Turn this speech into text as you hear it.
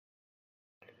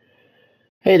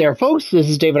Hey there folks, this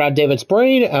is David on David's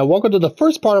Brain, and welcome to the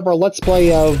first part of our Let's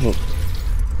Play of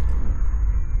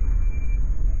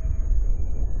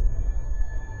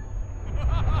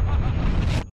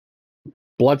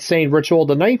Bloodstained Ritual of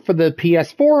the Night for the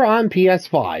PS4 on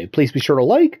PS5. Please be sure to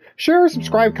like, share,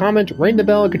 subscribe, comment, ring the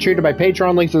bell, and contribute to my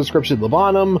Patreon, links in the description at the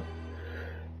bottom.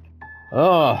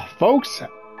 Folks,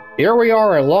 here we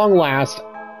are at long last.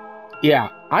 Yeah,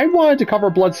 I wanted to cover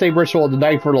Bloodstained Ritual of the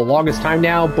Night for the longest time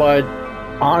now, but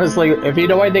honestly, if you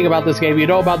know anything about this game, you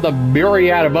know about the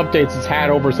myriad of updates it's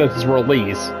had over since its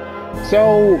release.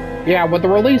 So, yeah, with the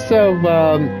release of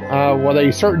with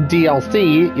a certain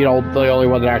DLC, you know, the only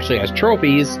one that actually has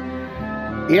trophies,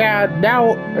 yeah,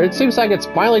 now it seems like it's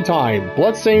finally time.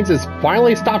 Bloodstained has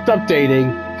finally stopped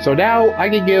updating, so now I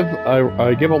can give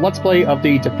a Let's Play of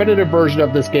the definitive version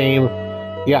of this game.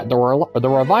 Yeah, the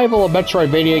revival of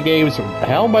Metroidvania games,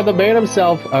 helmed by the man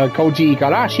himself, Koji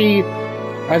Igarashi,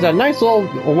 as a nice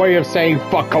little way of saying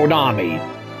fuck Konami.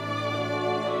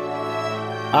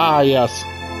 Ah, yes.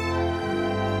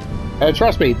 And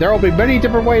trust me, there will be many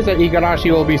different ways that Igarashi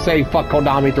will be saying fuck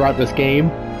Konami throughout this game.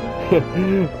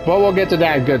 But we'll get to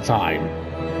that in good time.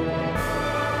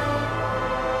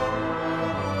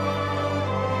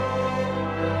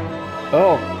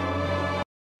 Oh.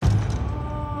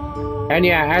 And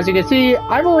yeah, as you can see,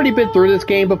 I've already been through this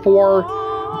game before.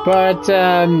 But,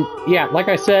 yeah, like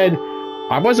I said,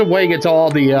 I wasn't waiting until all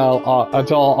the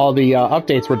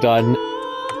updates were done.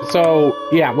 So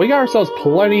yeah, we got ourselves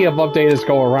plenty of updates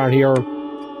going around here.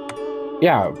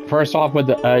 Yeah, first off with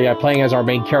playing as our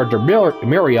main character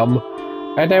Miriam,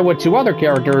 and then with two other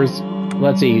characters.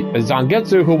 Let's see,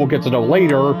 Zangetsu, who we'll get to know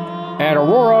later, and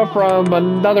Aurora from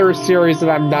another series that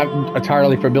I'm not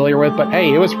entirely familiar with. But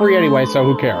hey, it was free anyway, so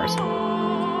who cares?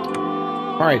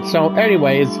 All right. So,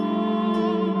 anyways.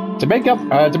 To make up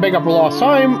for lost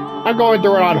time, I'm going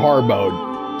through it on hard mode.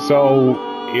 So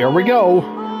here we go,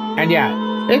 and yeah,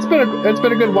 it's been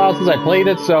a good while since I played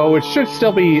it, so it should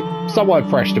still be somewhat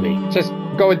fresh to me. Just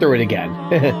going through it again.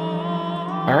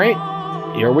 All right,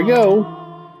 here we go.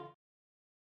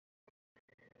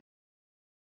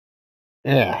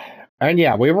 Yeah, and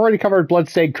yeah, we've already covered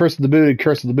Bloodstained, Curse of the Moon, and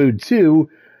Curse of the Moon 2,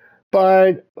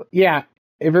 but yeah,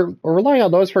 if we're relying on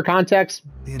those for context,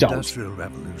 the Industrial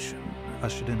Revolution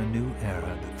ushered in a new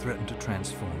era that threatened to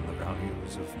transform the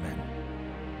values of men.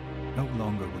 No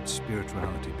longer would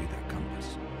spirituality be their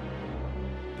compass,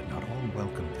 but not all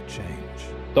welcomed the change.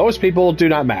 Those people do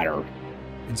not matter.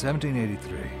 In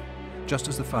 1783, just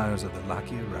as the fires of the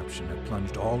Laki eruption had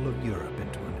plunged all of Europe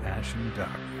into an ashen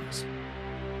darkness,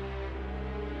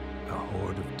 a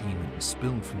horde of demons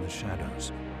spilled from the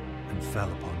shadows and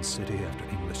fell upon city after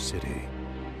English city.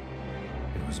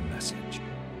 It was a message.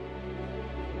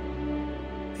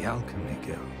 The Alchemy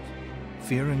Guild,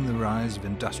 fearing the rise of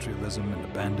industrialism and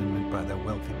abandonment by their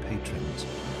wealthy patrons,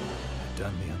 had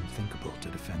done the unthinkable to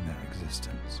defend their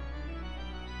existence.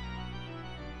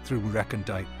 Through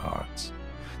recondite arts,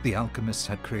 the alchemists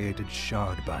had created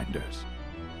shard binders,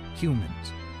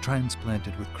 humans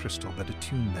transplanted with crystal that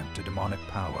attuned them to demonic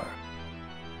power.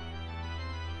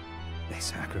 They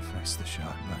sacrificed the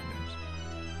shard binders,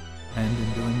 and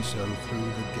in doing so threw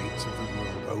the gates of the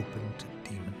world open to demonkind.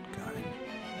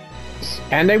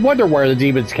 And they wonder where the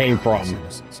demons came from.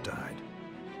 Innocents died.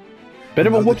 Bit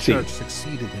of a whoopsie. The church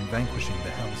succeeded in vanquishing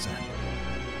the Hell's End.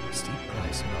 A steep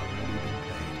price had already been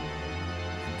paid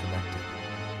and collected.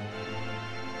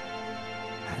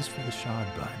 As for the shard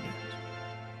binders,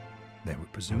 they were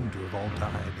presumed to have all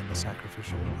died in the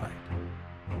sacrificial rite.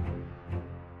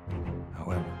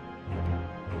 However,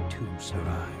 two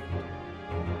survived.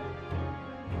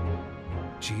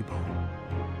 Gebel,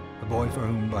 a boy for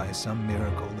whom by some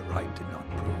miracle the rite did not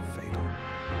prove fatal.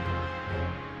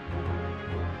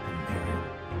 And Miriam,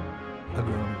 a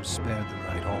girl who was spared the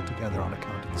rite altogether on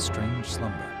account of the strange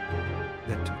slumber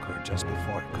that took her just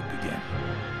before it could begin.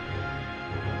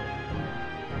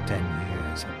 10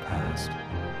 years have passed.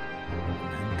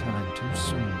 Mankind too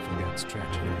soon forgets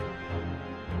tragedy.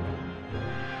 The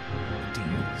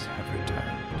demons have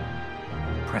returned,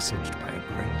 presaged by a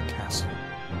great castle.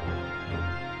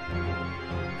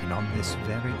 And on this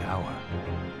very hour,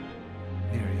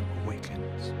 Miriam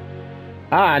awakens.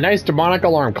 Ah, nice demonic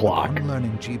alarm clock. Upon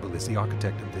learning Gebel is the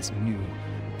architect of this new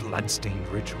bloodstained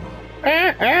ritual,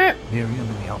 Miriam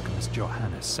and the alchemist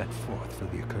Johannes set forth for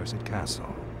the accursed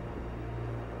castle.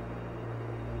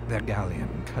 Their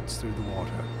galleon cuts through the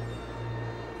water,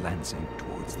 lancing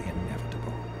towards the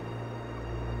inevitable.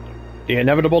 The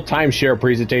inevitable timeshare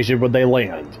presentation when they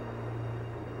land.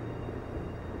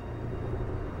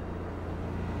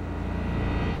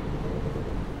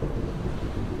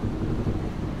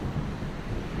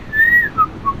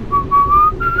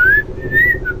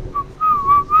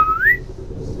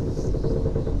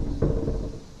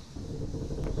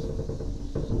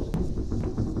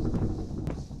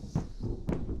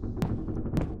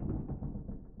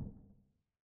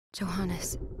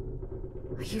 Johannes,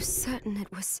 are you certain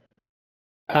it was...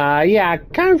 Yeah,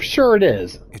 kind of sure it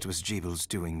is. It was Gebel's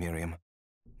doing, Miriam.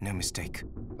 No mistake.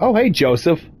 Oh, hey,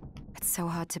 Joseph. It's so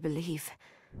hard to believe.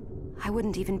 I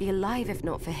wouldn't even be alive if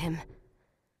not for him.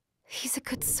 He's a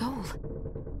good soul.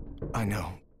 I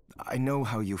know. I know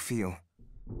how you feel.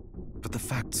 But the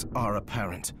facts are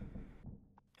apparent.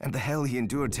 And the hell he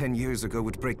endured 10 years ago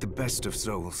would break the best of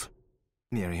souls.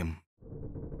 Miriam,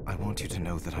 I want you to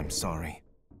know that I'm sorry.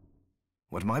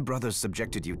 What my brothers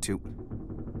subjected you to,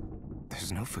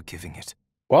 there's no forgiving it.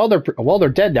 Well, they're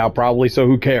dead now, probably, so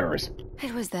who cares?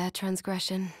 It was their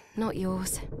transgression, not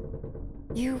yours.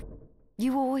 You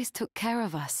always took care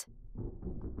of us.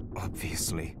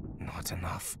 Obviously, not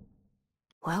enough.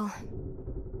 Well,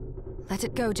 let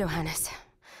it go, Johannes.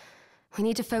 We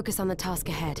need to focus on the task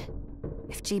ahead.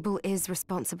 If Gebel is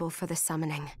responsible for the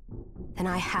summoning, then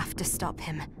I have to stop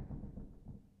him.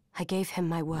 I gave him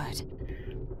my word.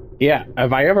 Yeah,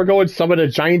 if I ever go and summon a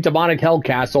giant demonic hell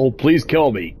castle, please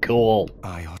kill me. Cool.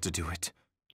 I ought to do it.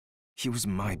 He was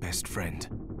my best friend.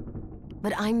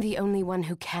 But I'm the only one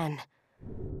who can.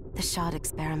 The shard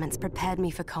experiments prepared me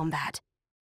for combat.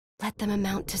 Let them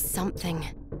amount to something.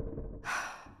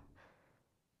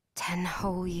 10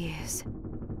 whole years.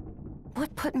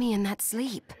 What put me in that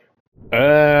sleep?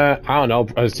 I don't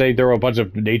know. Say there were a bunch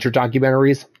of nature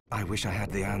documentaries? I wish I had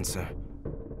the answer.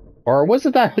 Or was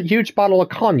it that huge bottle of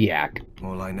cognac?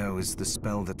 All I know is the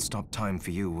spell that stopped time for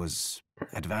you was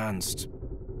advanced,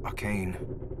 arcane.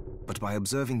 But by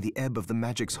observing the ebb of the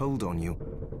magic's hold on you,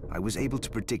 I was able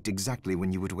to predict exactly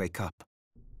when you would wake up.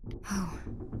 Oh,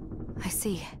 I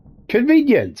see.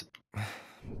 Convenient.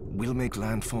 We'll make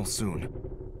landfall soon.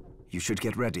 You should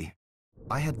get ready.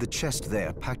 I had the chest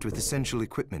there packed with essential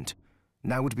equipment.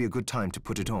 Now would be a good time to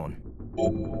put it on.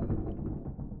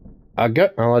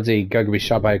 Good. Let's see. Gun can be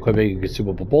shot by equipping a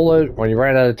consumable bullet. When you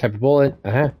run out of type of bullet.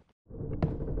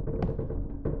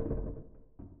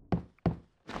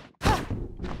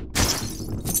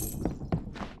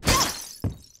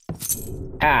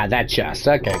 Ah, that chest.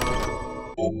 Okay.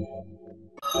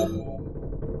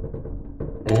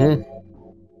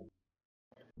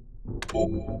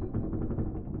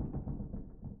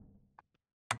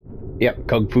 Yep,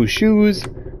 kung fu shoes.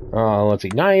 Let's see,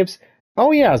 knives.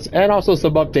 Oh yes, and also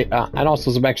some update, and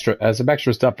also some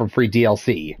extra stuff from free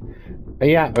DLC.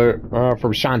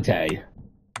 From Shantae.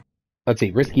 Let's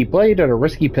see, risky blade and a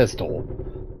risky pistol.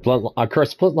 A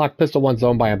cursed flintlock pistol once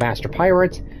owned by a master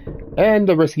pirate, and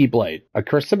the risky blade, a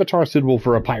cursed scimitar suitable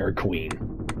for a pirate queen.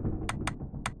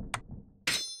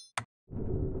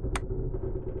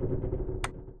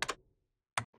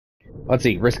 Let's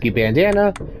see, risky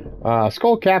bandana,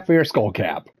 skull cap for your skull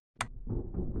cap.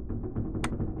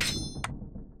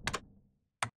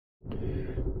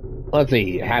 Let's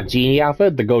see, half genie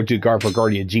outfit, the go-to garb for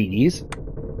guardian genies.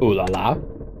 Ooh la la.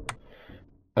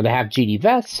 And the half genie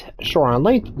vest, short on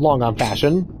length, long on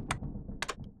fashion.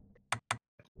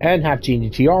 And half genie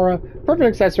tiara, perfect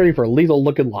accessory for lethal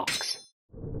looking locks.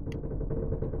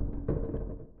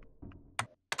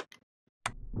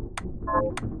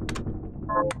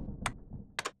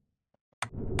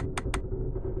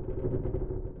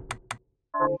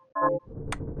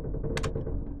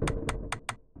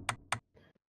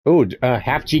 Ooh,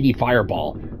 half genie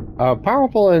fireball.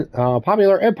 Powerful and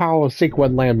popular and powerful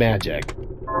sequin land magic.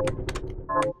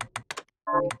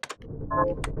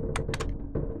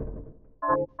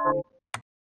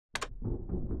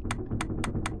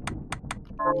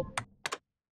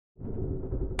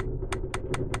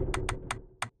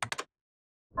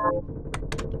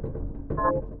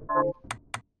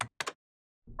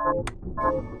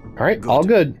 Alright, all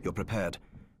good. You're prepared.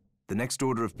 The next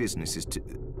order of business is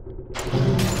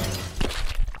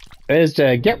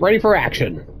to get ready for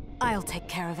action. I'll take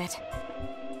care of it.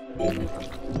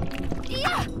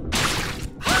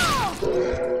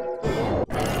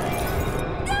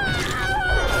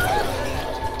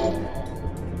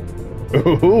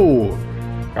 Ooh.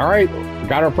 Alright,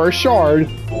 got our first shard.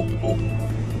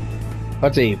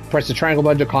 Let's see, press the triangle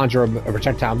button to conjure a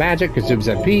projectile magic, consumes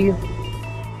MP.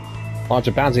 Launch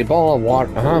a bouncing ball of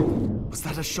water. Was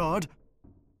that a shard?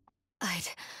 I'd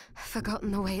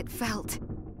forgotten the way it felt.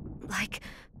 Like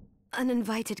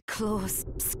uninvited claws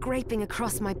scraping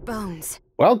across my bones.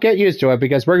 Well, get used to it,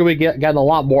 because we're going to be getting a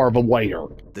lot more of them later.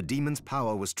 The demon's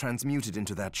power was transmuted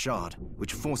into that shard,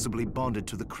 which forcibly bonded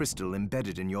to the crystal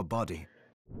embedded in your body.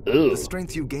 Ugh. The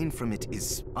strength you gain from it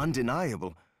is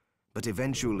undeniable, but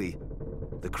eventually,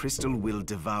 the crystal will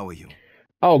devour you.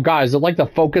 Oh, God, is it like the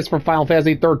focus from Final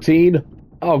Fantasy 13?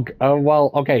 Oh,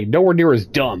 well, okay, nowhere near as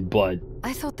dumb, but...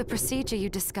 I thought the procedure you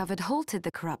discovered halted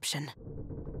the corruption.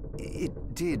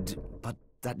 It did, but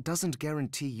that doesn't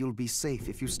guarantee you'll be safe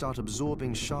if you start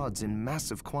absorbing shards in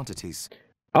massive quantities.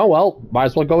 Oh well, might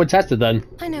as well go and test it then.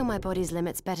 I know my body's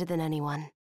limits better than anyone.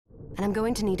 And I'm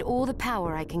going to need all the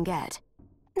power I can get.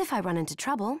 If I run into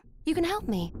trouble, you can help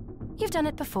me. You've done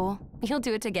it before. You'll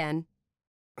do it again.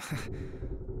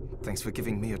 Thanks for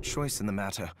giving me a choice in the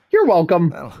matter. You're welcome.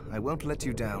 Well, I won't let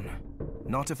you down.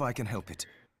 Not if I can help it.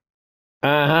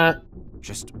 Uh-huh.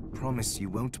 Just promise you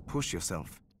won't push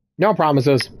yourself. No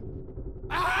promises.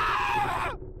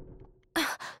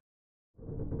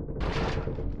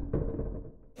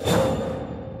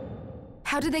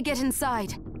 How did they get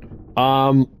inside?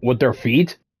 With their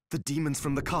feet? The demons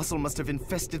from the castle must have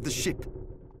infested the ship.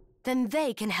 Then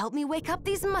they can help me wake up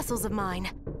these muscles of mine.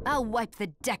 I'll wipe the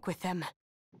deck with them.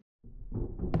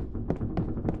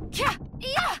 Yeah!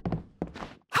 Yeah!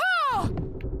 Ho!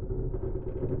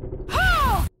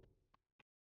 Ho!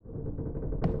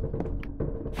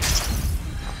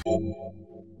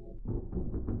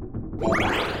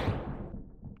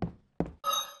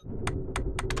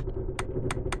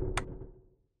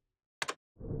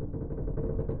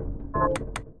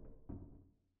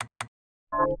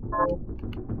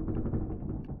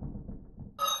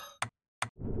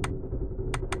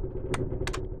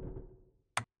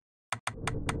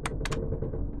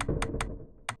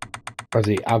 Where's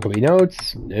the alchemy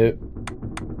notes? Nope.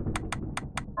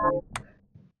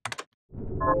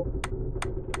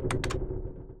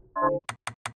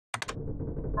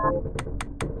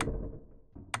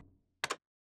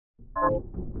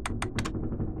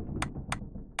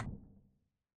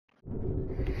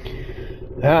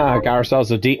 Got ourselves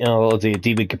a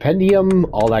demon compendium,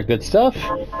 all that good stuff.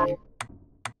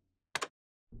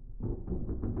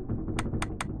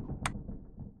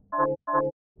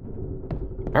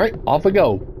 Alright, off we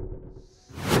go.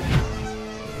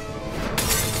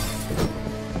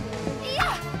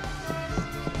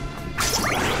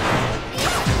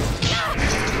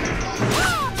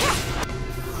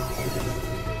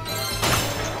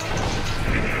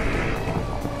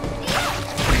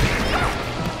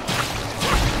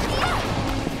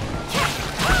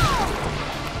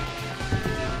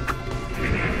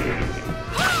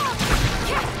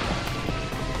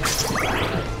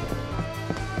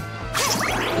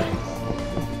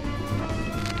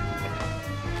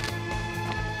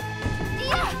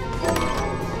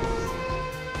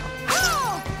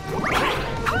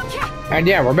 And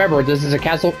yeah, remember this is a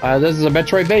this is a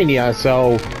Metroidvania,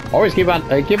 so always keep an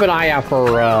eye out for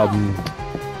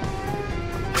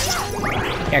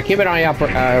keep an eye out for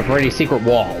any secret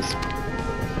walls.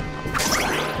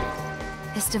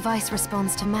 This device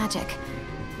responds to magic.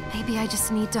 Maybe I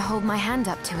just need to hold my hand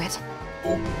up to it.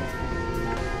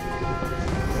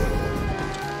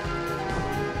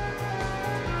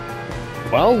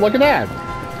 Well, look at that.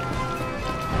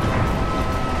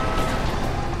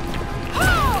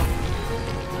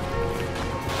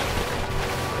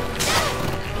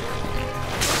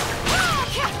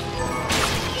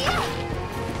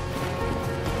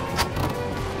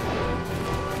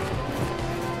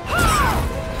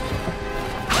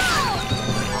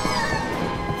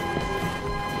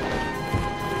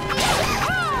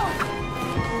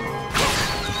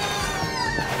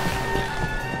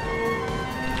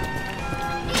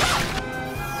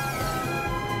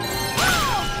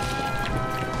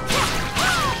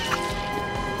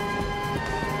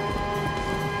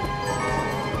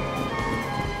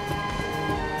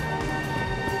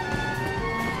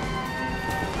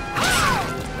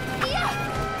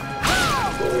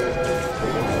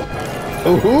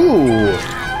 Ooh!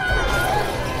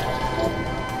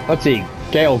 Let's see.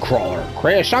 Gale Crawler.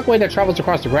 Create a shockwave that travels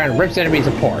across the ground and rips enemies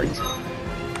apart.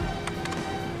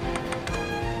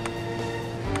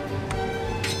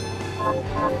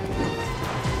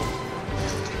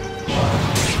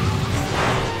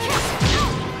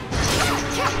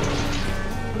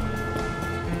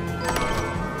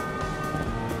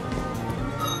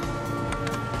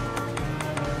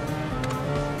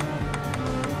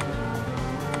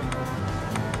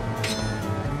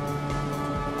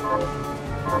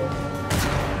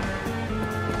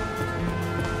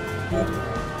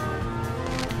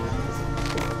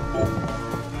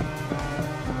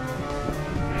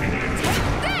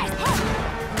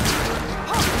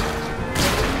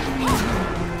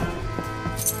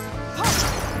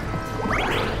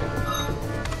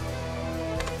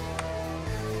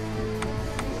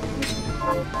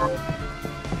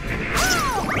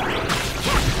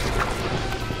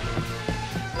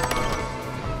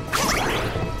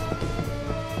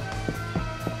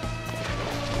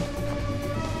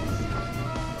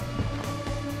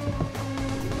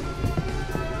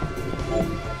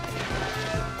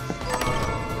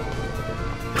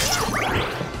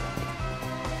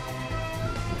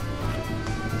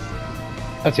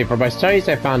 Let's see, for my studies,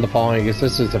 I found the following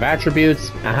existence of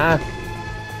attributes.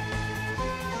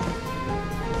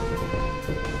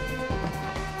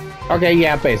 Okay,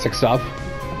 yeah, basic stuff.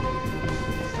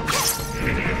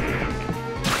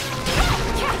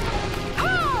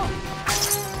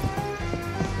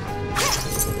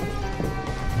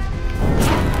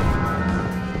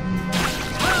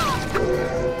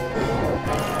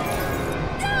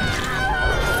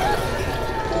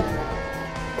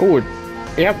 Ooh,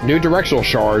 yep, new directional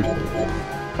shard.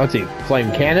 Let's see,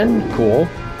 flame cannon, cool.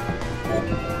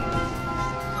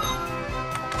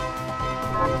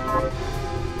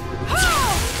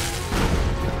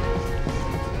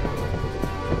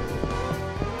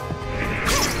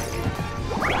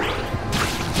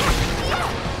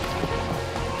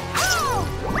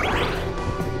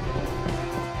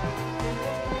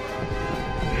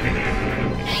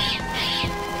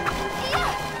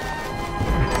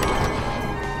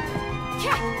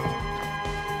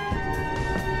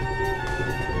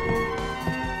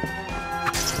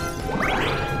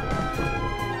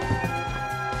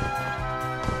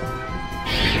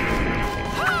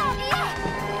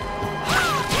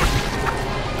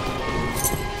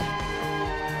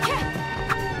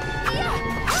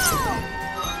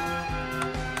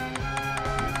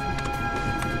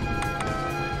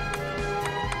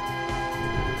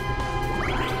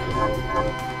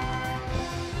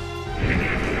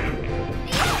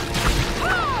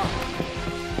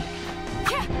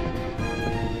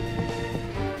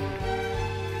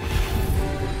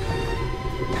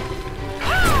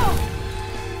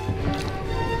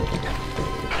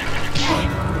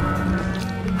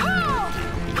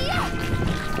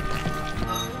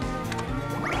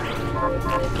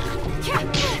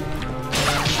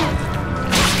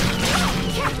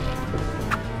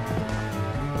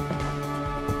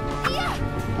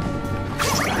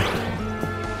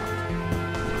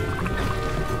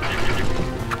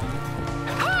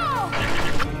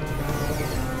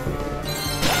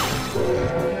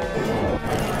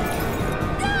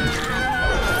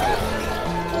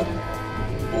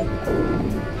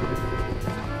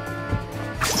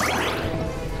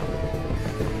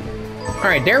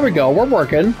 Alright, there we go. We're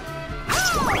working.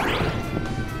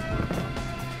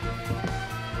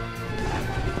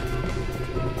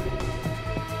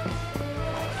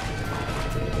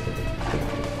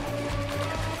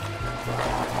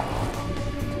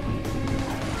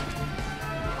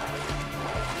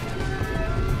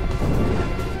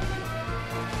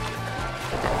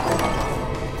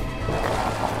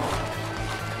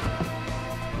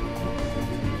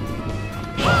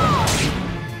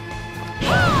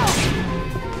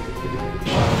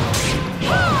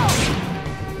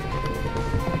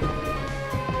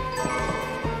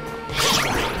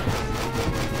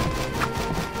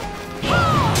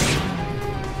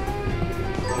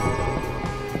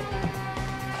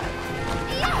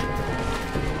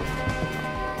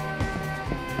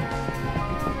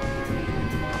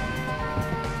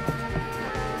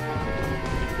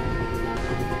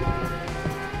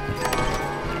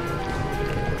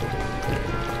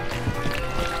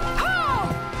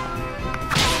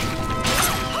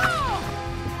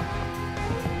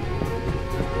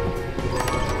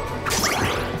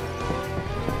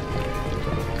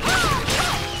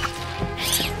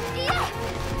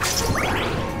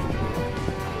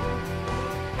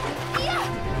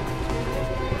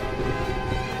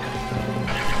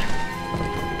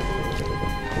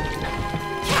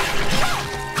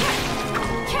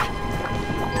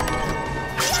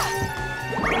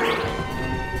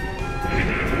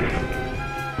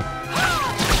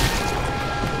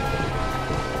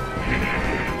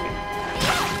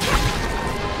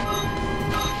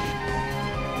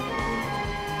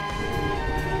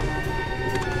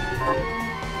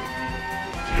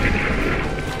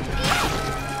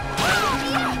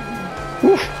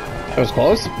 That was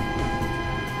close.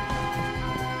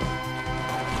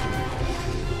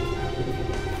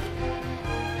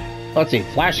 Let's see,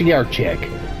 flashing arc check.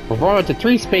 Perform up to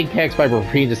 3 spade attacks by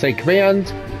repeating the same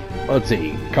command. Let's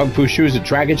see, kung fu shoes and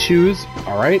dragon shoes.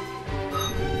 Alright.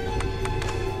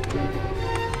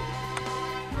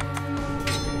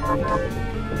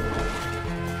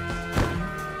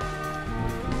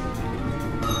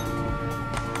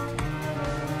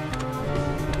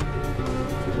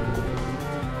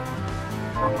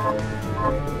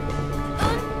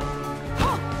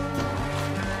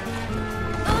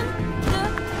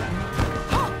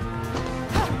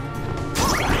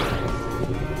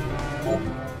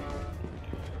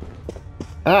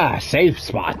 Ah, safe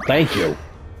spot, thank you.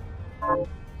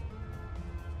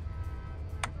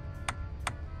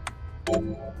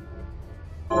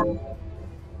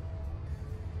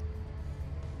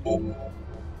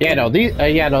 Yeah, no,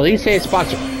 these safe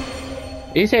spots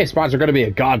are going to be a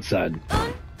godsend.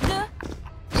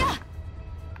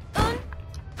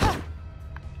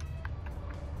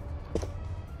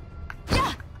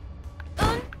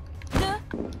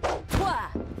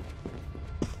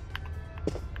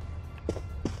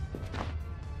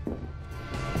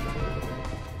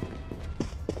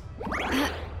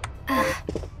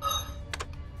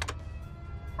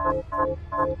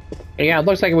 Yeah, it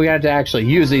looks like we have to actually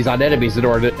use these on enemies in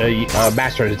order to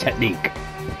master the technique.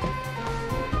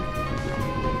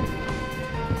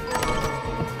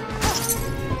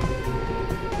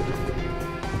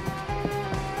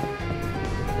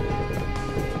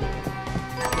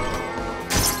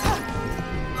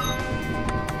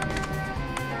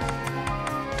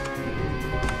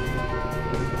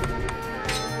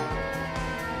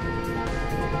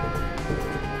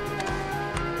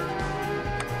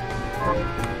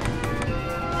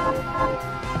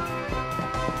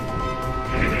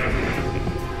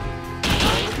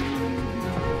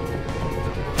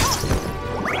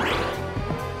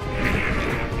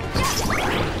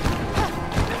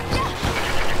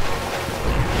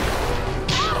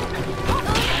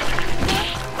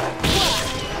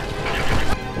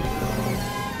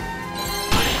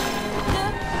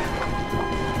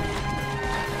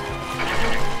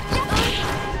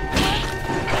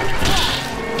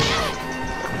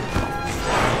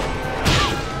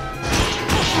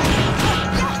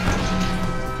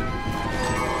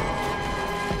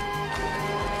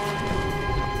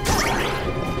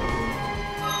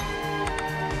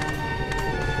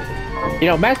 You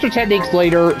know, master techniques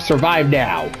later, survive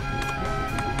now.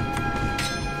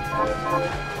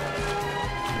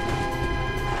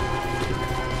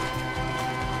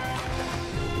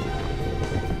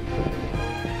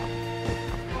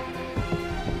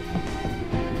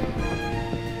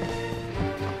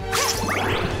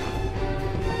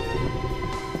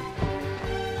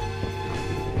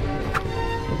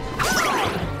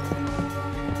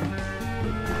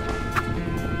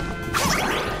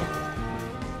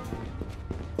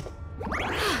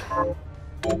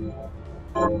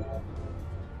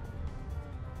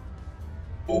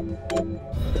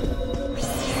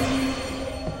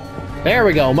 There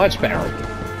we go, much better.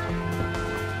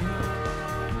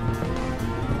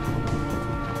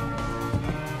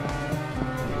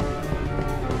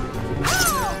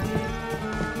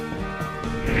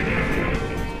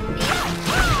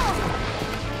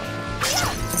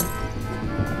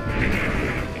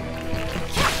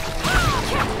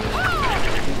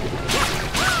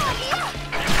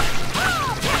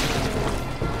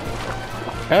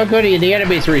 How good are the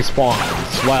enemies respawn?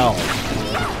 Swell.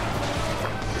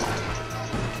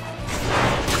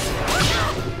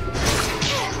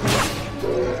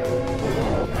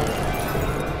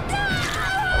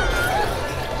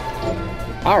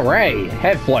 Alright,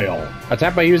 head flail.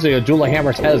 Attack by using a dual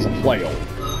hammer's head as a flail.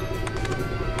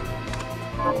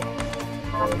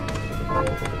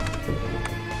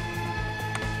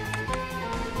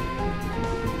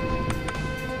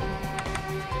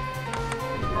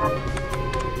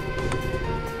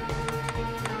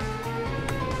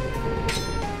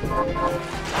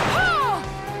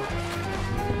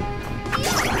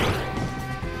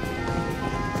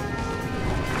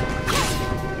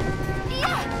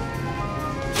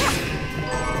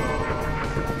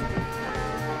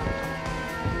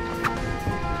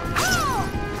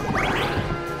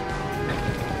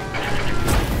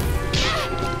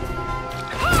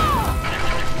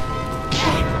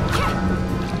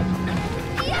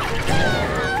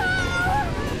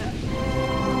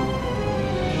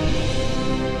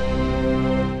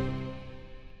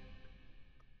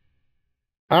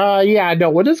 Yeah, no,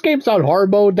 when this game's on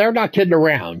hard mode, they're not kidding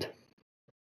around.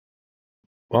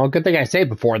 Well, good thing I saved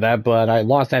before that, but I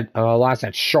lost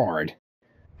that shard.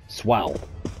 Swell.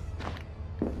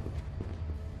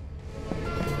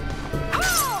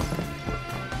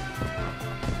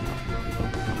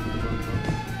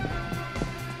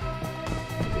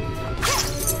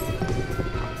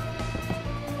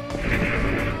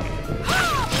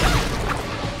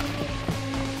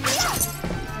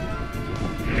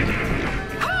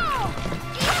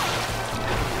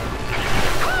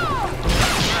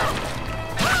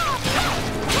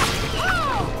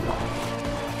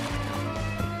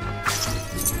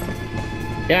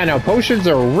 Yeah, no, potions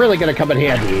are really going to come in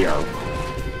handy here.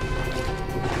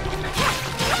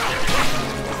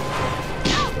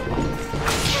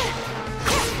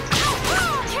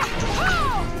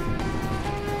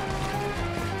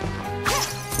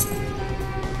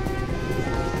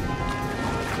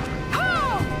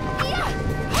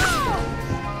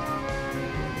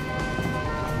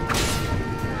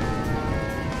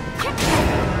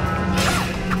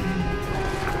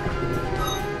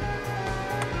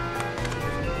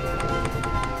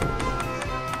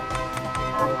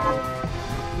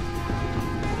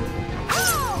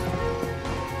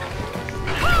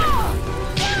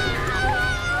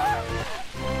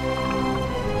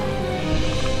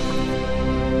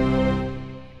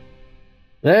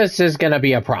 This is gonna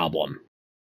be a problem.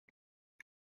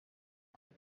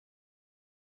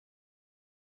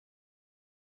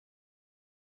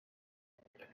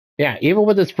 Yeah, even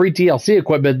with this free DLC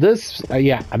equipment, this,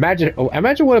 yeah, imagine what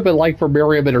it would have been like for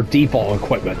Miriam and her default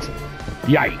equipment.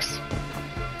 Yikes.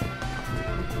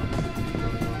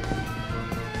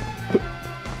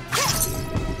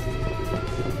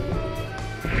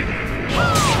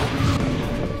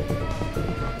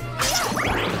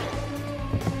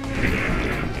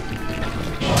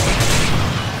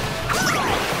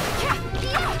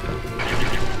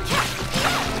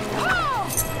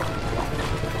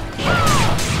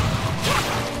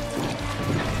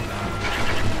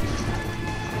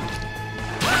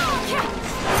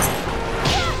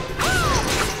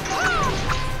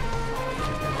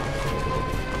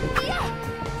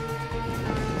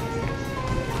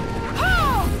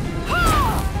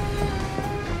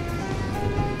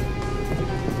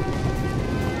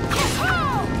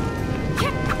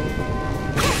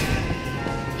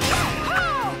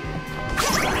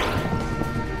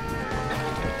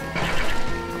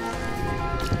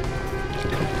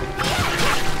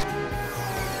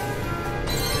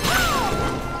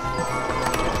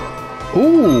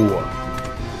 Ooh!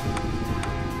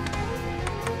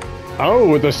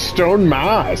 Oh, the stone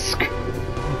mask!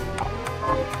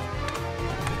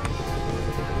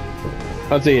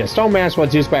 Let's see, a stone mask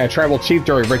was used by a tribal chief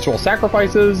during ritual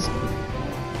sacrifices.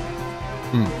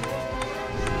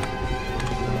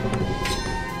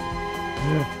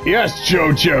 Yes,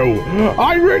 Jojo!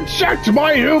 I reject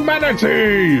my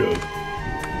humanity!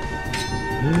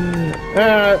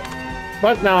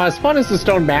 But no, as fun as the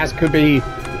stone mask could be,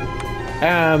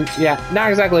 yeah, not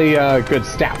exactly good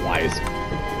stat-wise.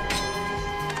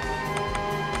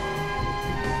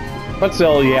 But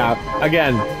still, yeah,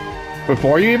 again,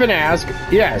 before you even ask,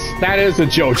 yes, that is a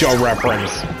JoJo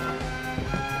reference.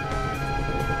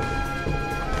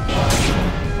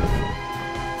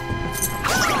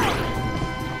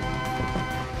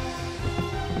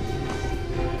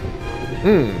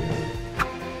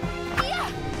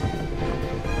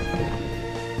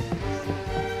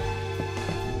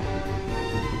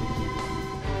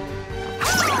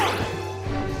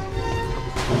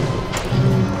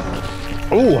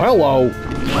 Oh, hello.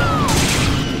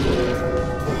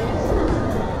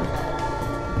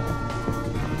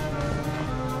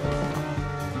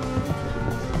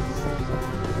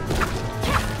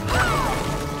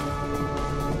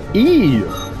 Eee.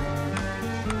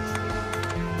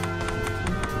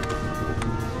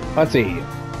 Let's see.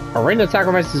 Arena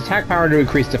sacrifices attack power to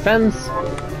increase defense.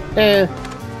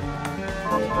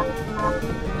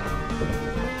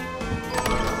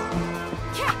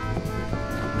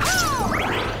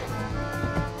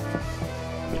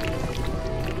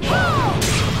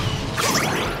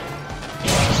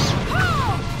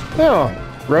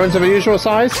 Oh, ruins of unusual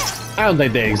size? I don't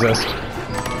think they exist.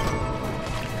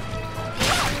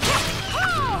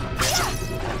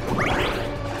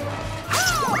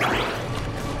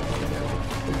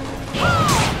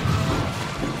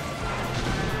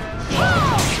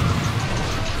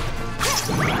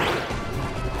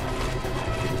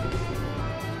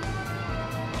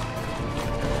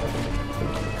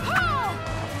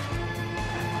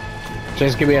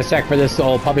 Just give me a sec for this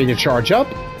old puppy to charge up.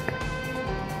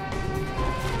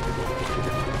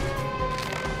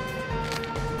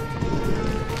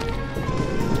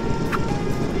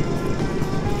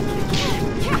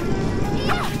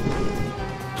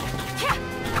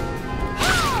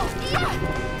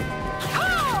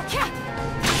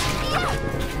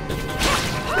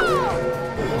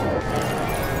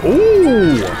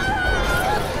 Ooh!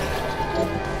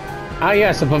 Ah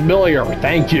yes, a familiar,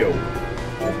 thank you.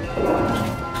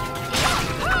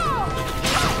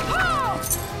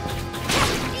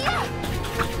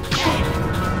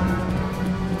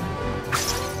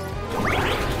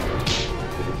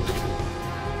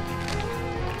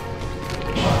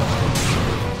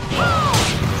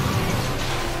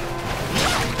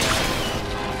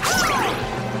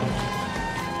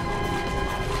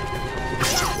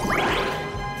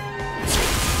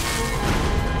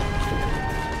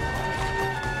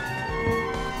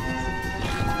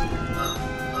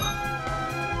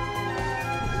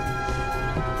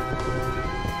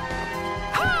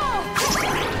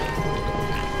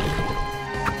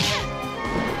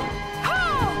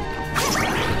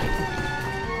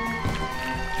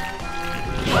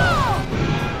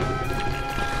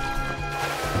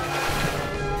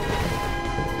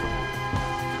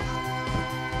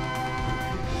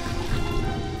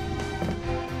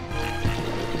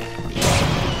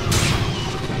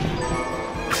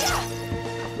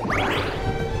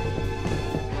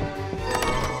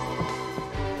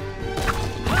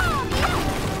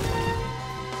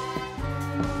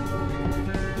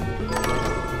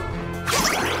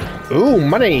 Ooh,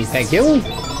 money, thank you.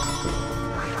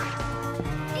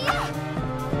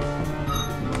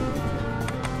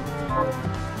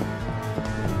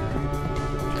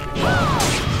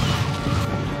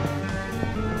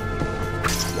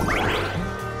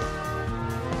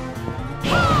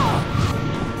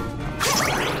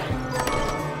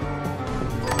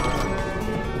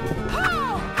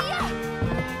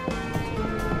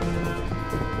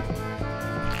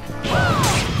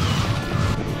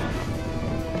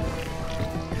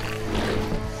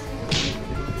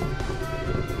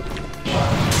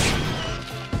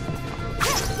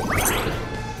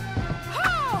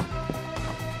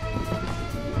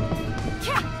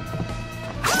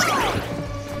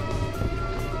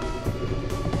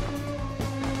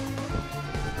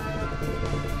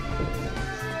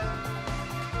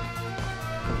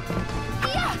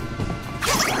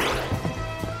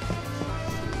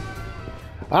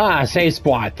 Ah, save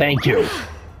spot, thank you.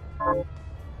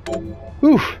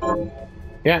 Oof.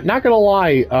 Yeah, not gonna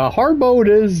lie, hard mode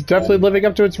is definitely living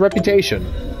up to its reputation.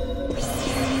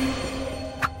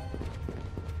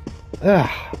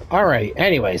 Alright,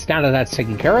 anyways, now that that's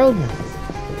taken care of.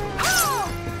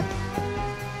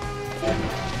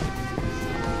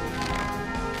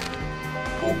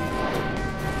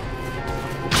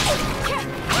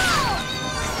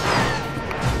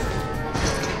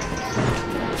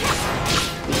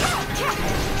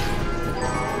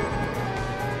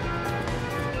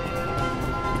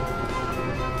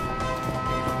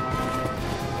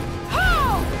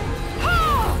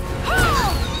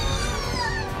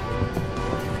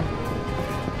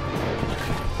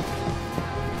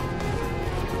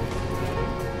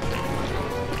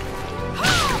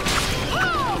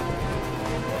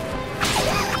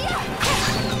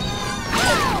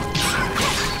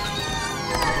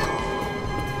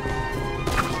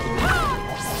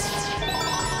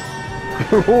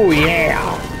 Oh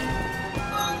yeah!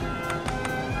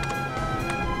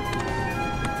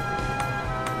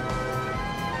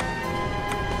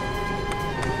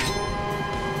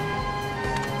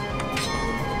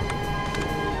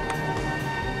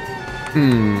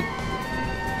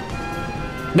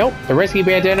 Nope, the risky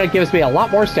bandana gives me a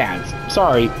lot more stats.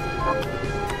 Sorry.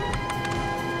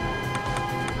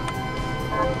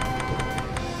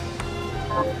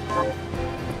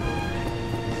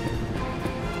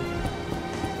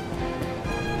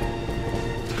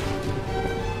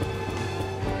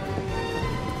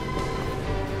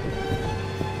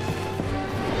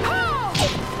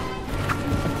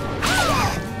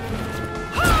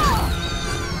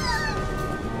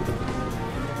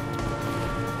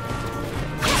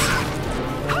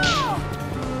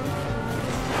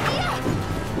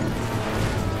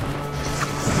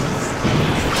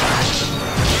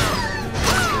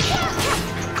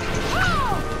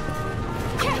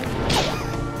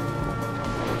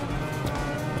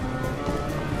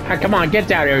 Come on, get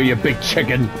down here, you big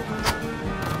chicken.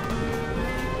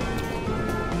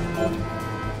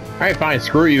 Alright, fine,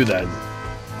 screw you then.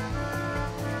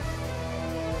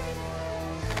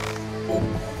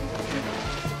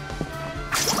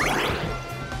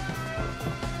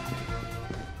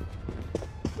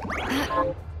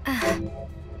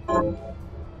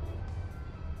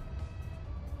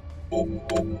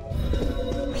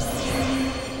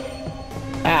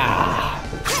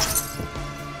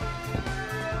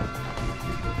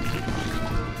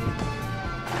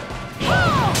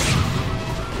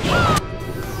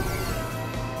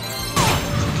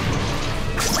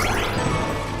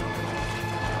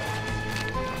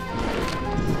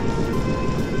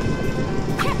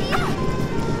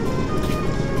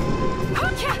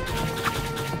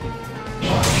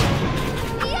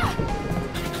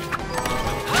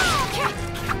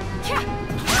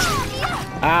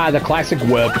 The classic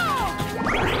whip.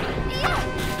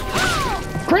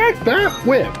 Crack that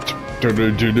whip. Dun,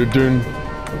 dun, dun, dun, dun.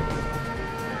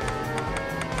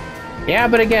 Yeah,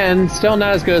 but again, still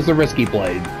not as good as the risky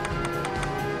blade.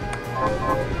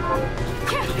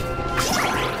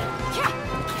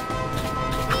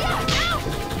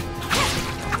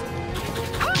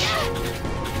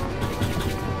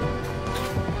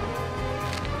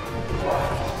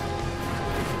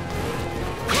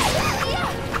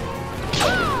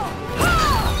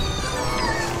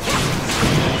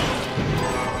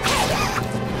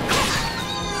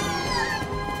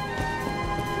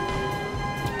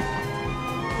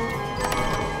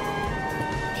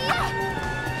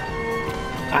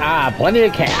 Plenty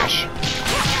of cash.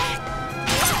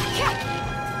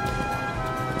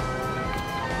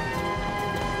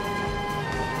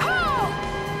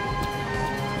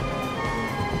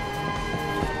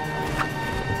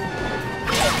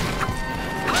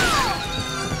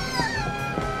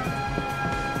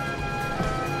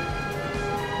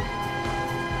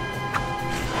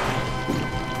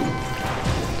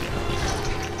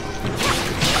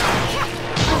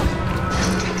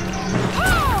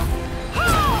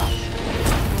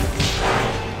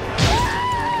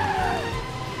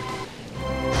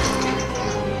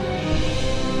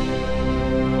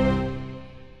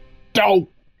 No!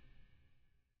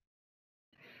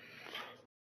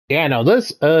 Yeah, no,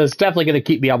 this is definitely going to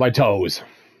keep me on my toes.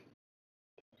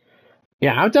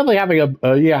 Yeah, I'm definitely having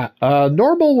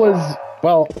normal was,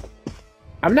 well,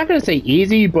 I'm not going to say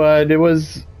easy, but it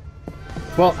was,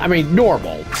 well, I mean,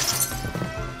 normal.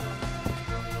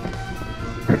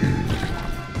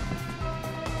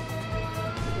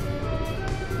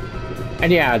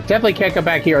 And yeah, definitely can't come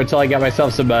back here until I get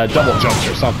myself some double jumps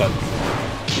or something.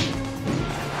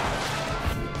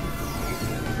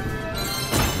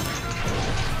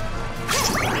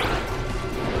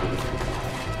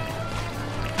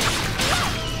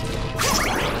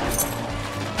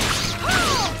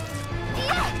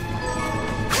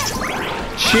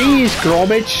 Cheese,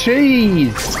 Gromit,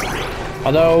 cheese!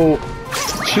 Although,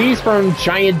 cheese from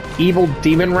giant evil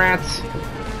demon rats,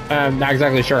 I'm not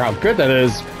exactly sure how good that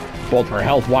is, both for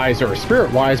health-wise or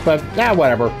spirit-wise, but yeah,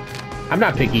 whatever. I'm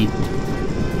not picky.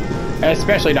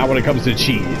 Especially not when it comes to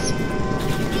cheese.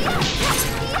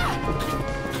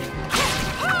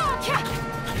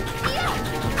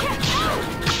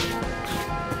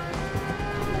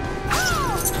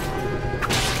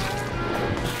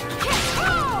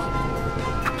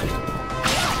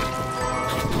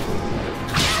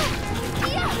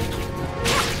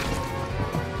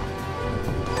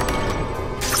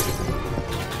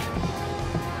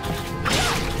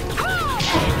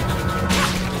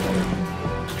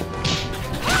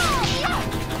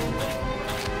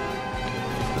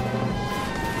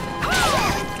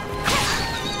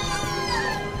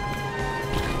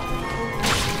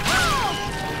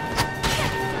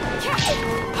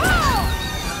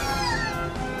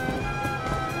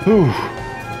 Whew.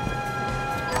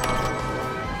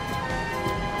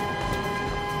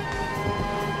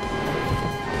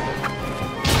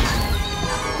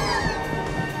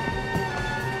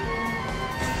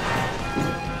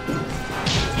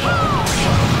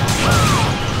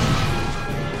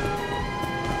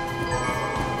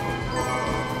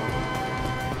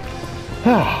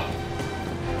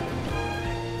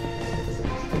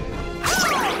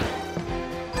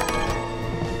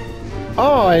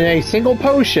 Oh, and a single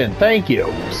potion. Thank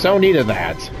you. So needed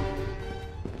that.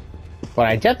 But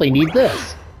I definitely need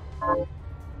this.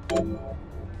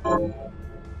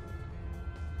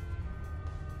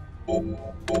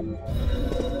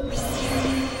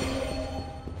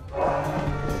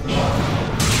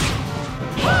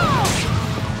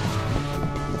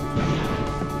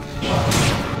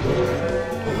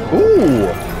 Ooh.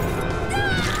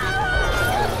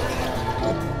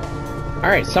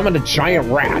 Alright, summon a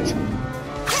giant rat.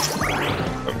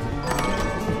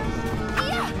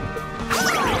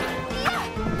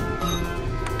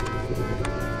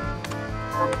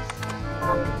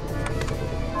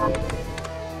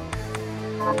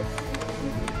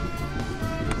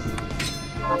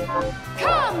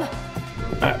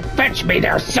 Fetch me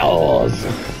their souls!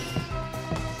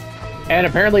 And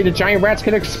apparently the giant rats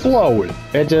can explode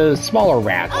into smaller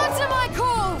rats. Answer my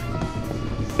call!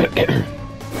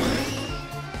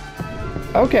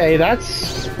 Okay,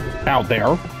 that's out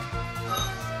there.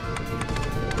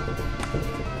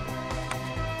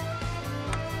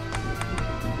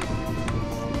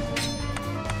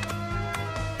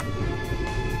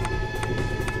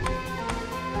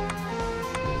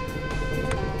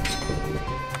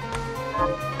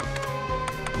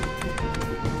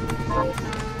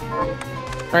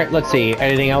 Alright, let's see.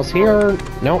 Anything else here?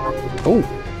 Nope. Ooh.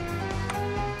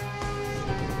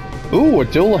 Ooh, a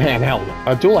dual hammer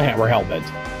helmet.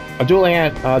 A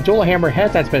dual hammer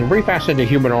head that's been refashioned into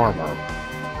human armor.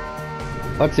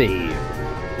 Let's see.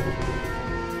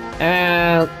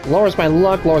 Lowers my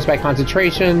luck, lowers my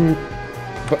concentration,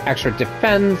 extra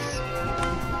defense.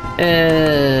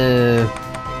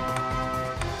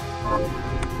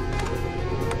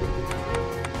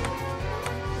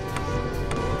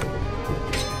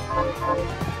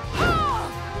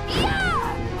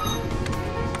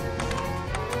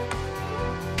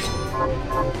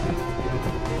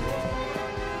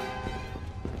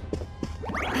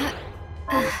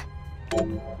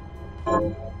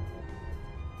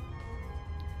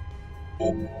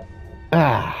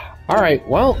 Alright,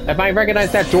 well, if I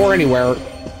recognize that door anywhere,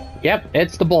 yep,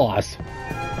 it's the boss.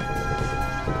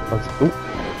 Ooh.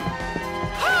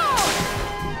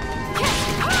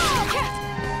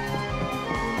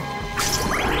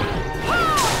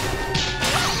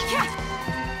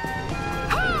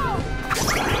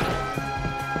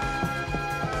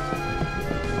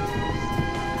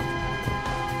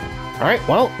 Alright,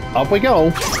 well, up we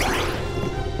go.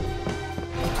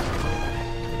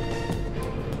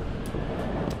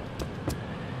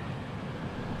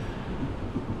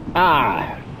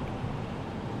 Ah.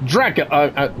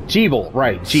 Gebel,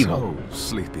 right, Gebel. So,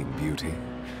 Sleeping Beauty,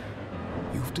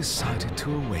 you've decided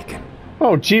to awaken.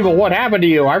 Oh, Gebel, what happened to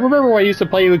you? I remember when I used to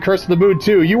play you in Curse of the Moon,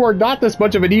 too. You are not this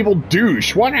much of an evil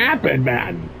douche. What happened,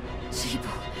 man? Gebel,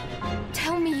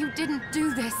 tell me you didn't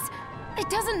do this. It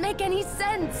doesn't make any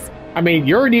sense. I mean,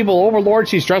 you're an evil overlord.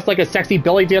 She's dressed like a sexy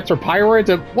belly dancer pirate.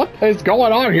 And what is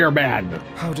going on here, man?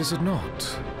 How does it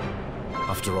not?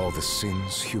 After all the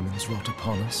sins humans wrought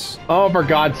upon us? Oh, for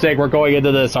God's sake, we're going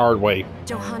into this, aren't we?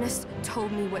 Johannes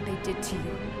told me what they did to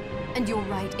you. And you're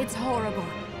right, it's horrible.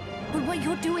 But what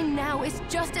you're doing now is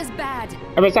just as bad.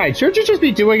 And besides, shouldn't you just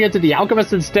be doing it to the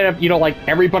alchemist instead of, you know, like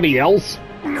everybody else?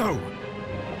 No!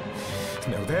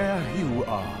 No, there you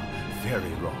are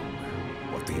very wrong.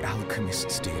 What the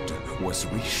alchemists did was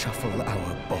reshuffle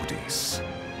our bodies.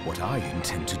 What I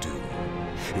intend to do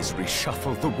is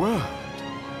reshuffle the world.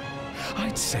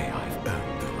 I'd say I've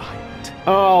earned the right.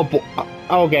 Oh,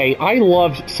 okay. I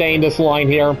love saying this line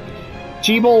here.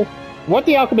 Gebel, what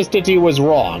the alchemist did to you was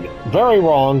wrong. Very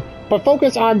wrong. But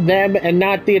focus on them and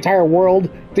not the entire world.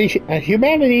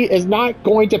 Humanity is not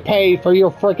going to pay for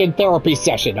your frickin' therapy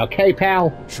session, okay,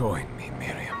 pal? Join me,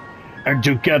 Miriam. And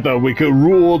together we can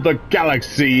rule the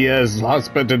galaxy as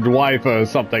husband and wife or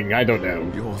something, I don't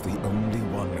know. You're the only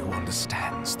one who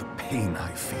understands the pain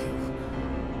I feel.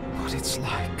 What it's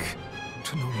like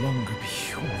to no longer be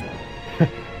human.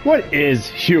 What is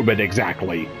human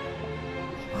exactly?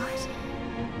 What?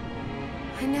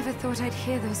 I never thought I'd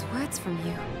hear those words from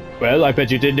you. Well, I bet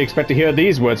you didn't expect to hear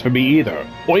these words from me either.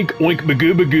 Oink, oink,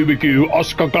 magoo, magoo, magoo,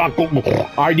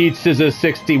 oshkakakoo. I need scissors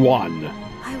 61.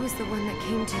 I was the one that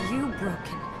came to you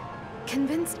broken.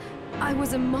 Convinced I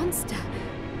was a monster.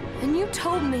 And you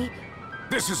told me...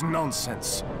 This is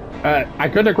nonsense. I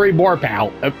couldn't agree more,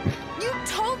 pal. You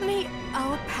told me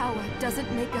our power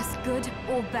doesn't make us good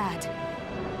or bad.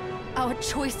 Our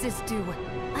choices do.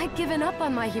 I'd given up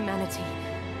on my humanity,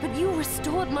 but you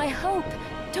restored my hope.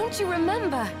 Don't you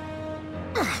remember?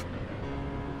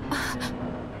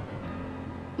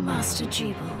 Master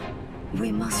Gebel, we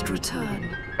must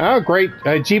return. Oh, great.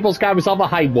 Gebel's got himself a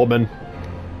hype woman.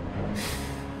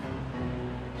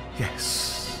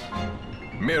 Yes.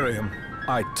 Miriam,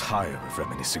 I tire of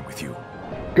reminiscing with you.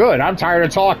 Good, I'm tired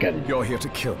of talking. You're here to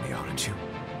kill me, aren't you?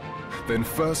 Then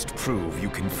first prove you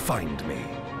can find me.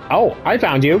 Oh, I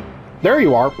found you. There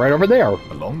you are, right over there.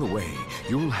 Along the way,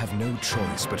 you'll have no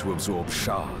choice but to absorb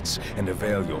shards and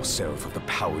avail yourself of the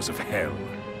powers of hell.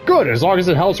 Good, as long as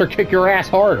it helps her kick your ass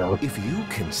harder. If you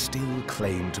can still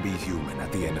claim to be human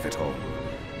at the end of it all,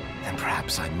 then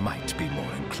perhaps I might be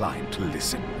more inclined to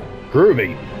listen.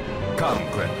 Groovy. Come,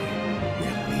 Gregory.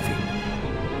 We're leaving.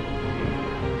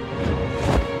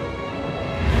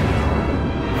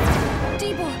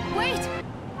 Gebel, wait!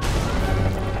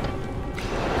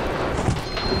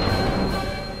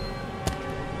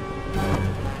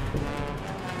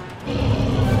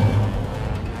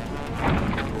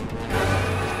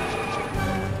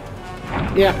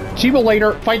 Yeah, Gebel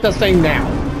later, fight this thing now.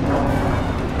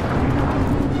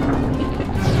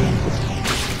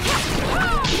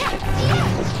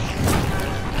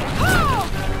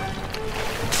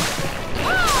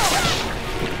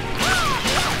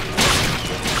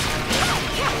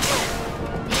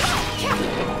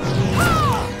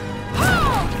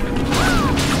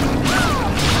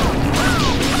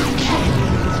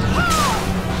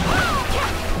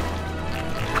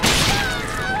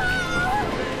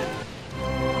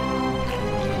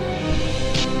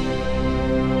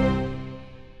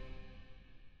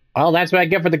 Well, that's what I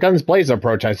get for the guns blazer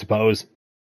approach, I suppose.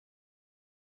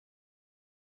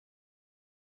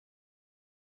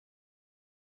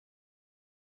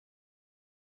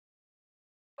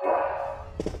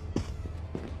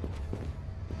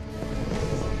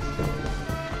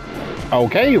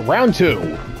 Okay, round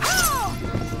 2.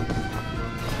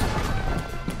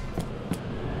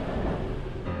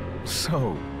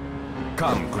 So,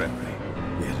 come, Gregory.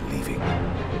 We're leaving.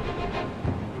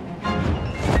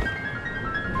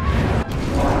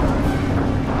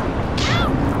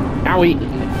 Owie.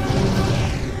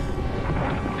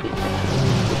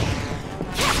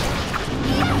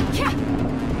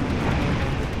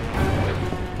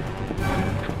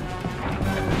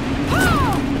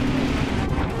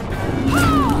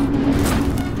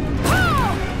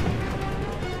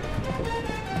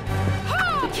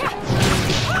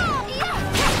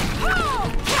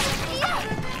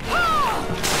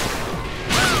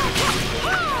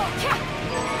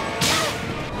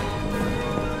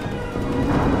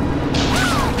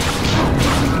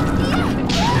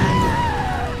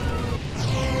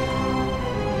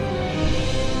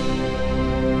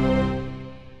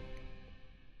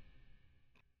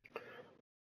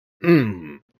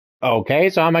 Okay,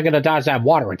 so how am I gonna dodge that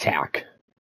water attack?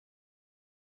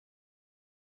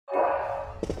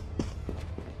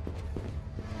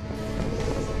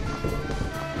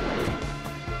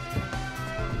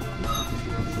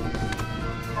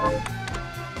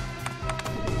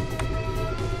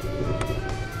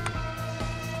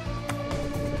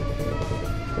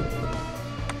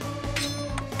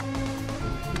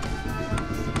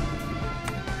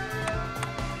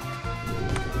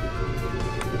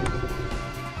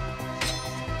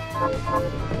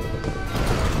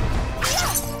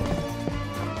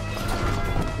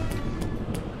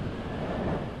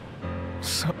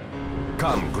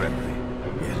 Come, Gregory.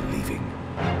 We're leaving.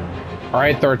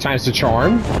 Alright, third time's the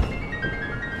charm.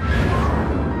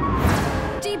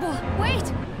 Gebel,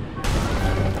 wait!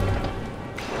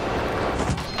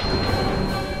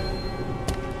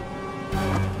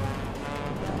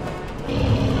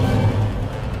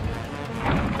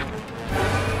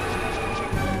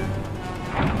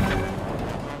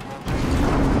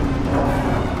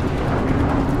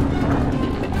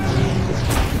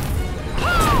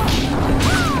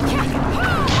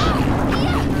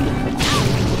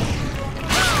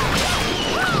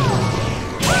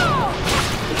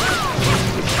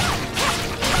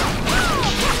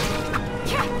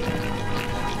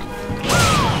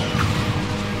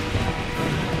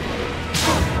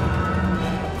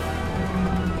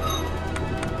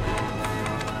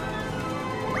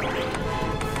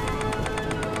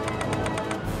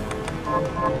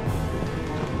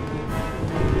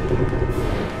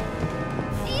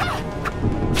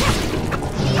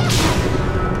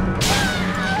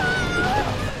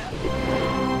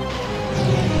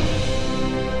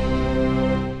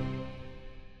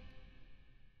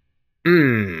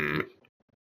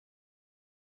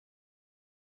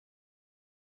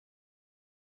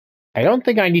 I don't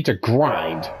think I need to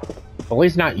grind. At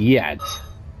least not yet.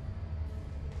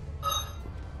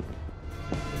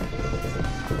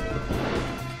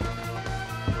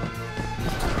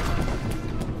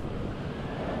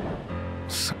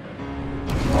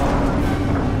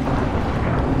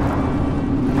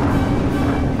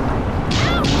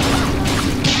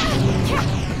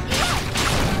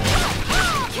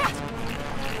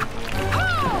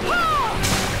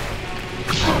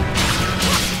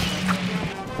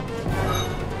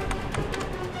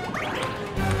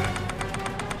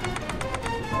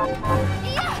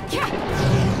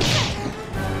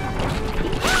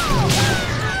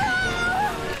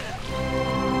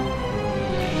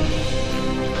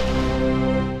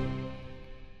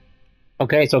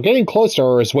 Okay, so getting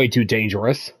closer is way too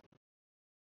dangerous.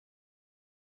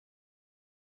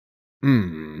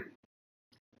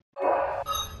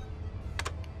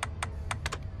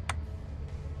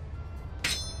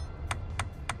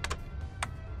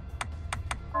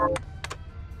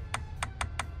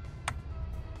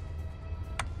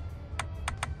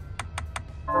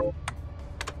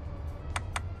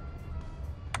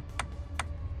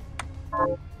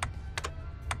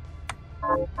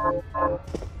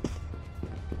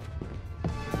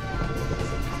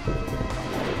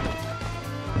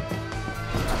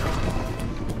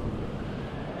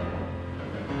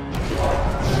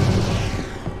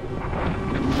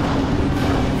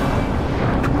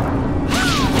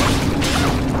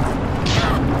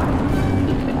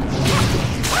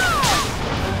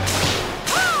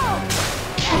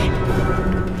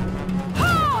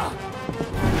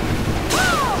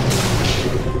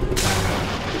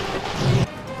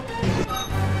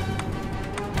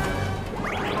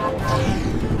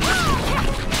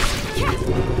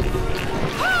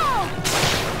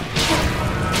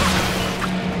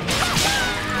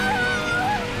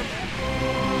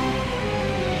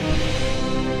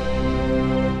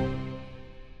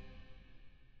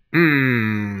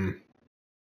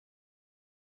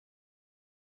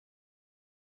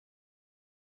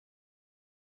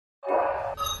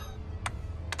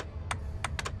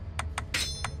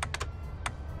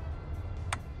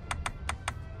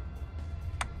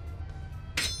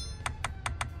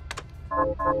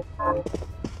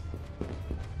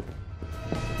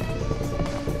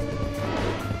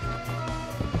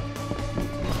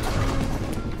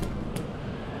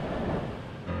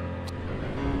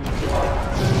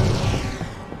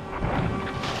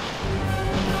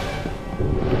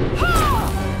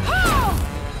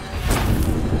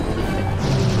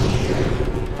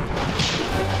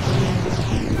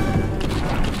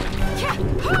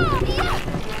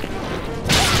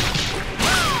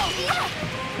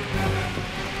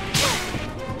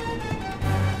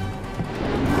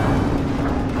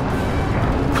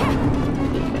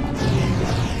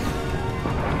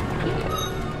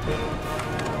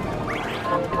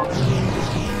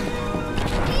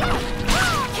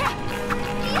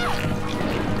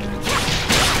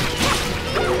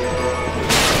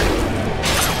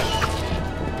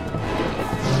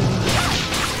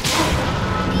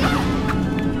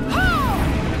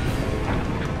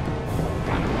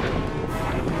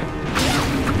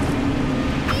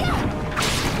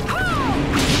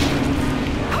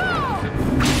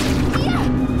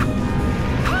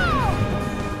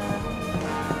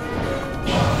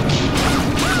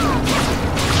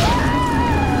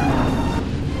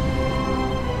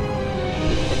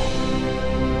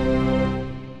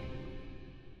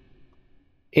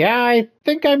 Yeah, I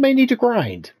think I may need to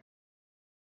grind.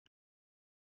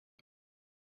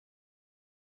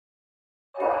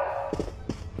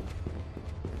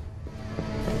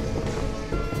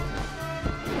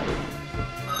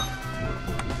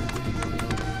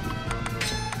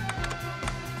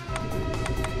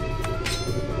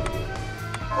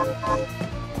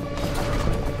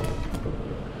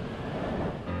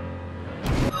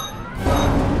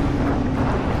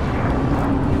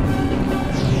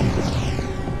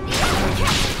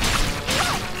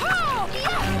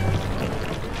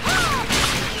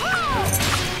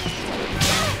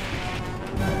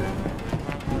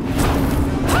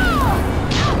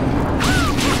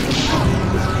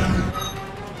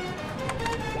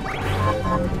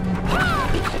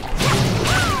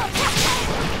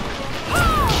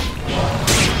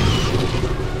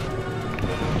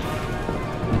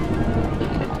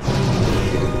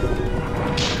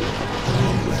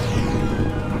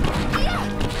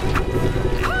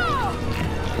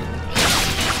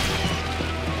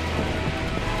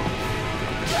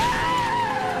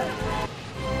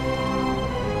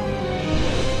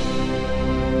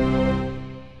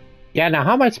 Yeah, now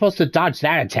how am I supposed to dodge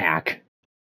that attack?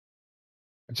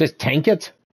 Just tank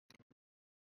it?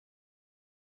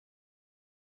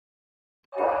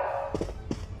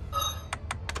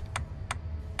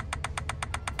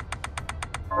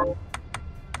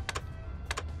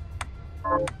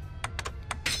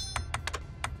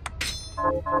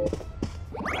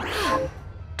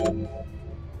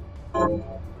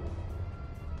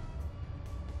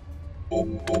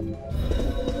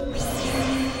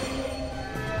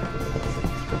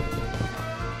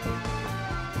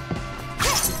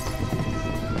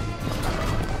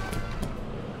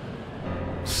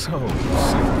 So,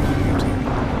 Sleeping Beauty,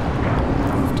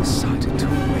 you've decided to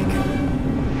awaken.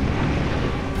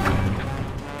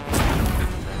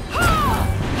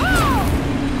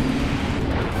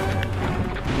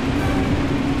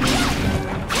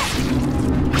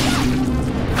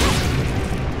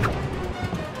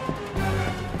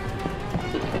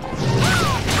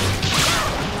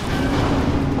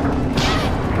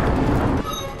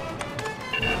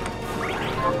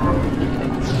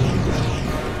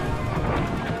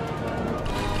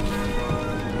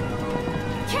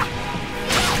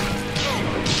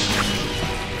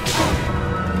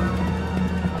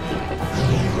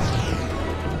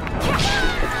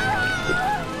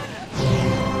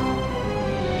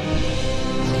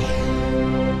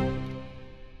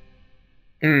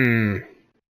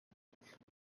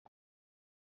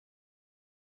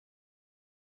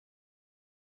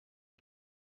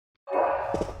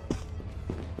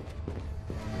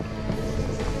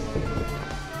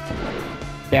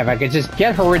 Yeah, if I could just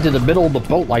get her into the middle of the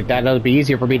boat like that, it would be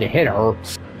easier for me to hit her.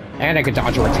 And I could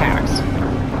dodge her attacks.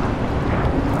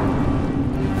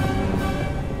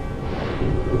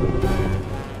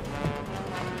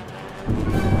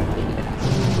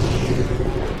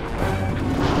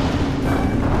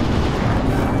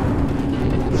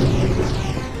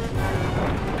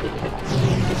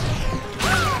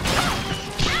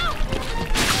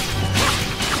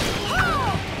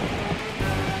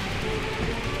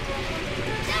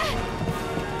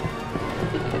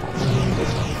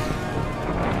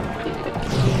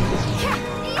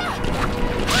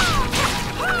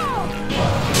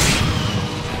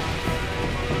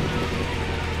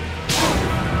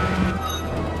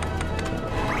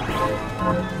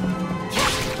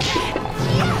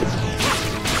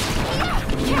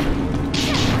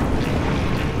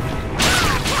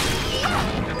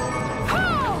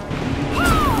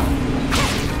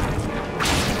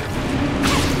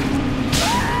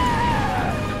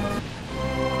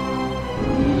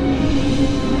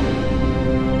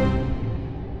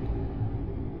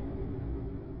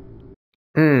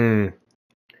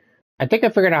 I think I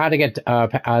figured out how to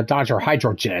get dodge her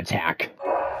hydrogen attack.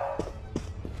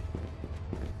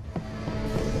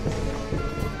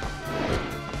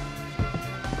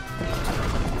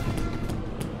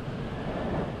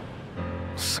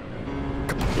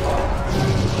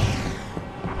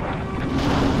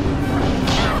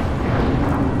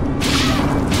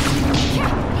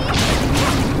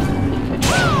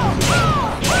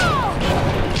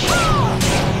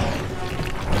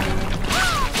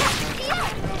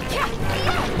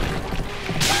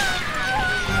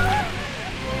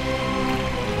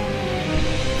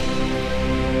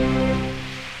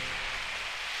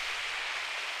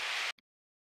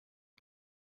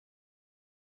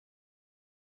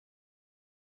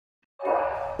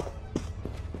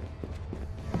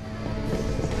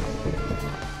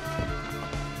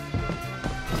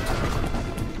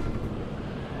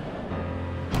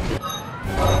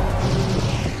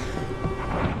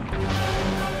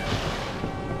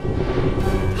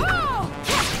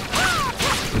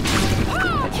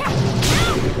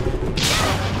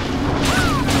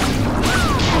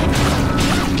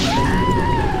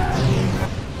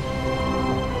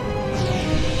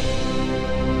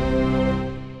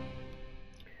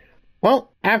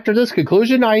 after this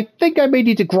conclusion, I think I may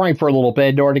need to grind for a little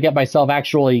bit in order to get myself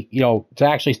actually, to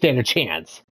actually stand a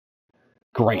chance.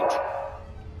 Great.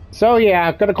 So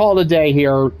yeah, gonna call it a day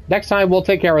here. Next time we'll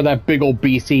take care of that big old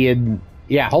BC and,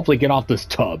 yeah, hopefully get off this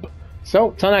tub.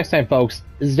 So, till next time, folks,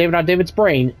 this is David on David's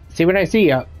Brain. See you when I see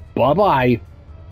ya. Bye-bye.